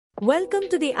Welcome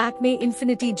to the Acme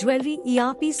Infinity Jewelry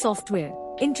ERP software,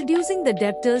 introducing the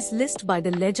Debtors list by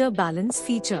the ledger balance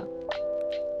feature.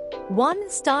 1.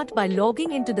 Start by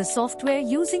logging into the software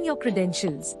using your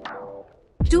credentials.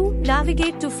 2.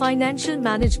 Navigate to Financial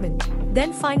Management,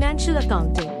 then Financial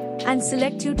Accounting, and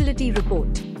select Utility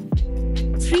Report.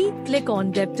 3. Click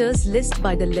on Debtors list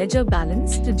by the ledger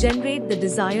balance to generate the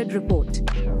desired report.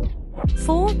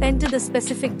 4. Enter the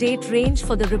specific date range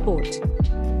for the report.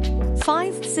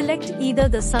 5. Select either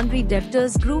the Sundry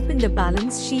Debtors group in the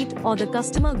balance sheet or the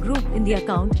Customer group in the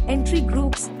account entry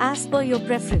groups as per your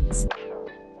preference.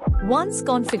 Once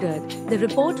configured, the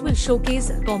report will showcase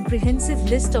a comprehensive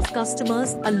list of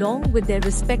customers along with their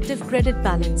respective credit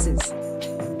balances.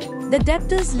 The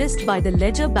Debtors list by the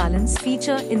ledger balance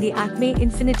feature in the Acme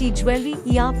Infinity Jewelry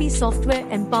ERP software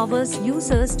empowers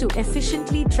users to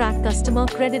efficiently track customer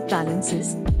credit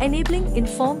balances, enabling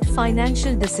informed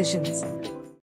financial decisions.